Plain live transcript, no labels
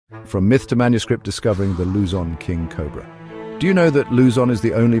From myth to manuscript, discovering the Luzon king cobra. Do you know that Luzon is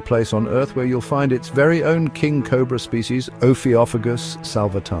the only place on Earth where you'll find its very own king cobra species, Ophiophagus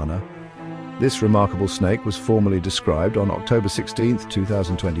salvatana? This remarkable snake was formally described on October 16,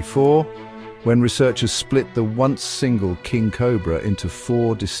 2024, when researchers split the once single king cobra into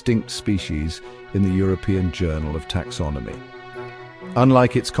 4 distinct species in the European Journal of Taxonomy.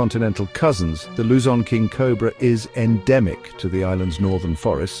 Unlike its continental cousins, the Luzon king cobra is endemic to the island's northern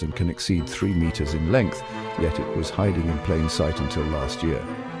forests and can exceed 3 meters in length, yet it was hiding in plain sight until last year.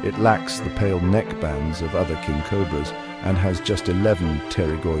 It lacks the pale neck bands of other king cobras and has just 11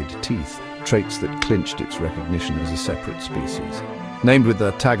 pterygoid teeth, traits that clinched its recognition as a separate species. Named with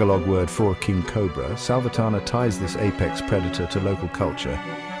the Tagalog word for king cobra, salvatana ties this apex predator to local culture,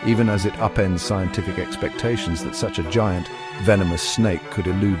 even as it upends scientific expectations that such a giant, venomous snake could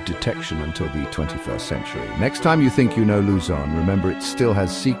elude detection until the 21st century. Next time you think you know Luzon, remember it still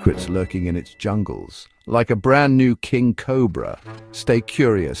has secrets lurking in its jungles. Like a brand new king cobra. Stay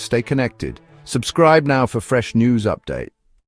curious, stay connected. Subscribe now for fresh news updates.